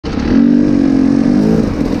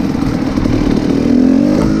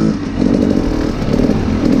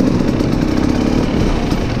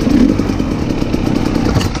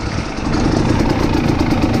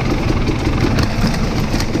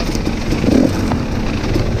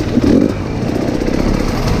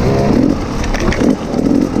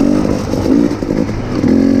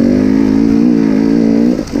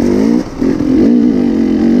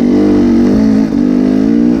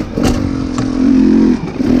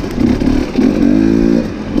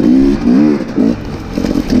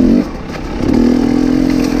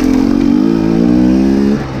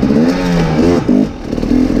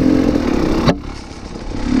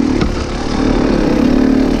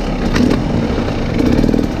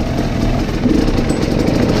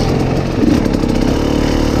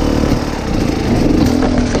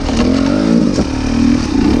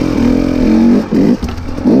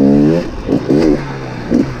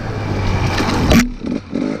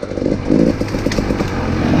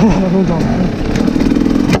Hold on.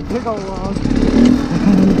 Big old log.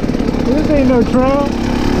 This ain't no trail.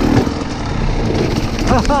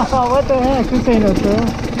 What the heck? This ain't no trail.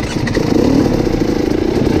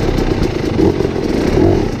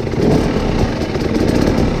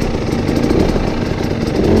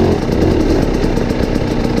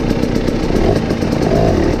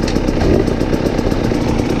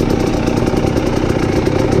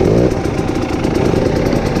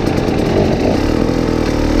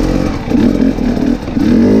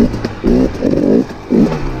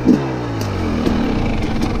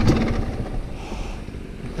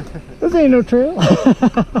 This ain't no trail. I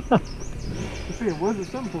think it was at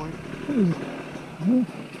some point.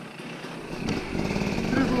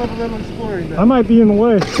 There's a level of exploring now. I might be in the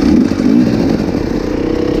way.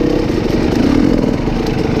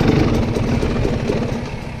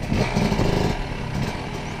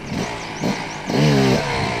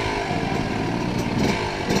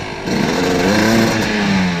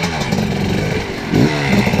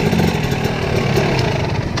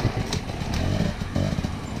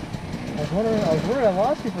 I was worried I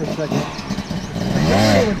lost you for a second.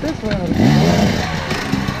 With this round.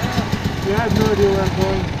 Yeah, I have no idea where I'm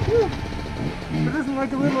going. It isn't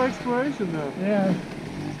like a little exploration though. Yeah.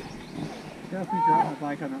 Definitely dropped my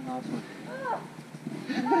bike on that last one.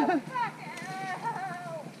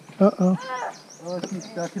 Uh-oh. Oh, she's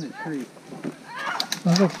stuck in a tree.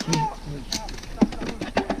 Oh, that's cute.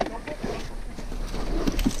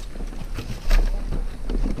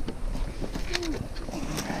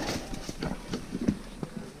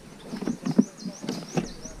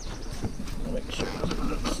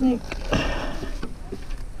 Snake.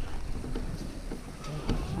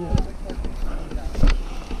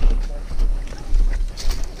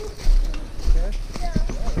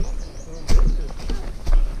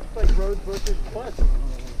 Like rose bushes plus.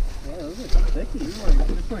 Yeah, those are sticky. This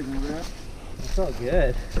one can wrap. It's all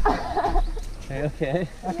good. Okay.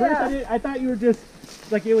 At first I thought you were just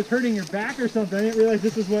like it was hurting your back or something. I didn't realize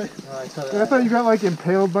this is what. Oh, I thought you got like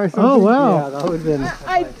impaled by something. Oh wow. Yeah, that would have been.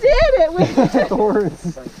 I did it with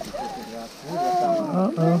Thorns.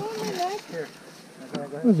 Uh-oh.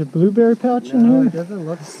 Was it blueberry pouch in No, here? it doesn't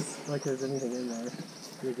look like there's anything in there.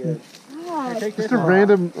 You're good. Just a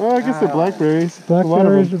random. Oh, I guess they're blackberries.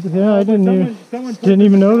 Blackberries. Yeah, I didn't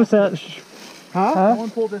even notice that. Huh? Huh?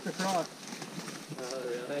 Pulled this across. Oh,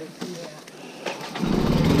 really?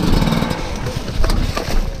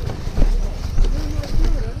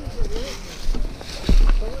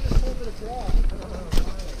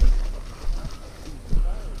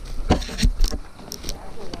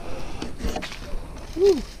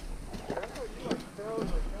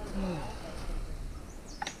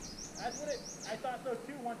 I thought so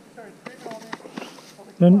too once you started screaming all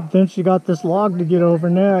this. Then she got this log to get over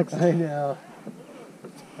next. I know.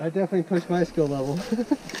 I definitely pushed my skill level.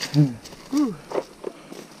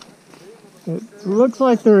 It looks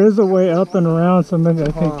like there is a way up and around. Somebody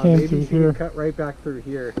I think came through here. Cut right back through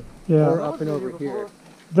here. Yeah. Or up and over here.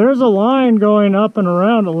 There's a line going up and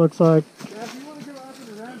around. It looks like. Yeah, if you want to go up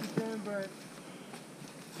and around, you can, but.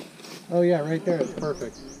 Oh yeah, right there. It's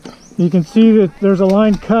perfect. You can see that there's a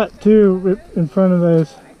line cut too in front of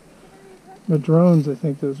those madrones. I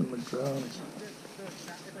think those are madrones.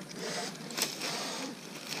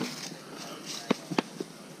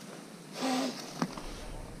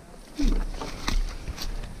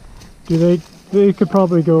 They could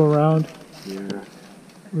probably go around. Yeah.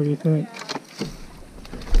 What do you think?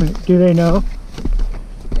 Do they know?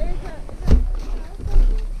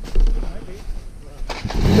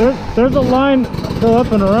 There's a line go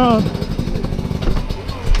up and around.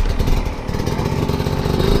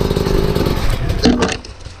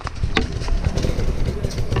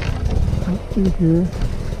 Through here.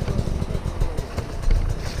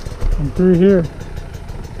 And through here.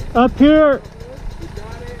 Up here!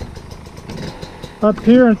 Up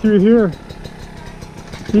here and through here.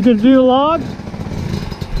 You can do the log?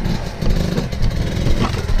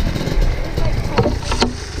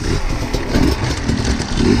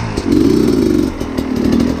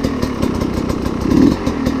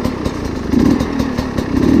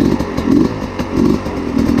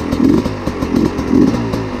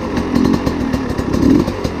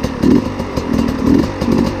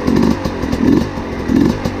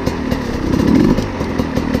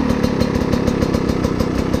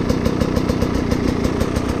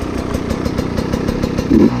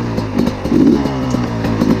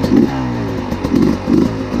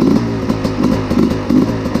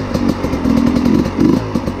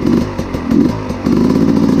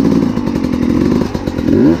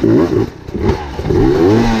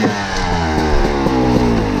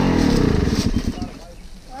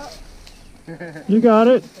 You got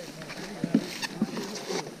it.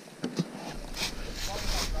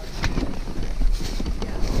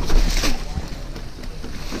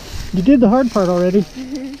 You did the hard part already.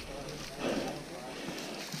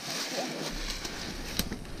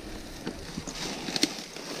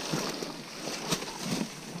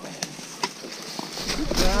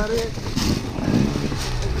 Got it.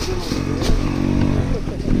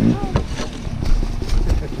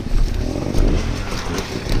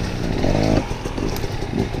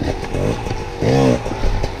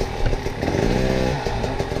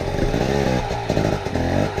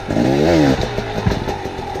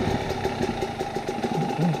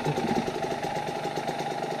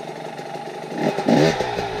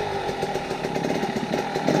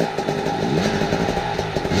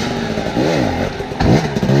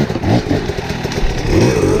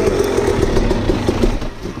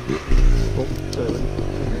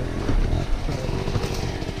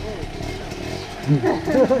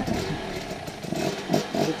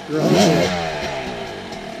 It's growing.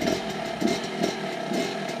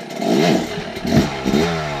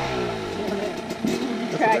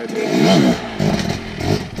 Track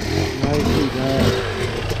Nicely done.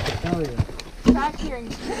 Hell yeah.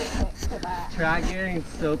 gearing's critical to that. Track gearing is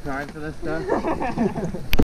so hard for this stuff.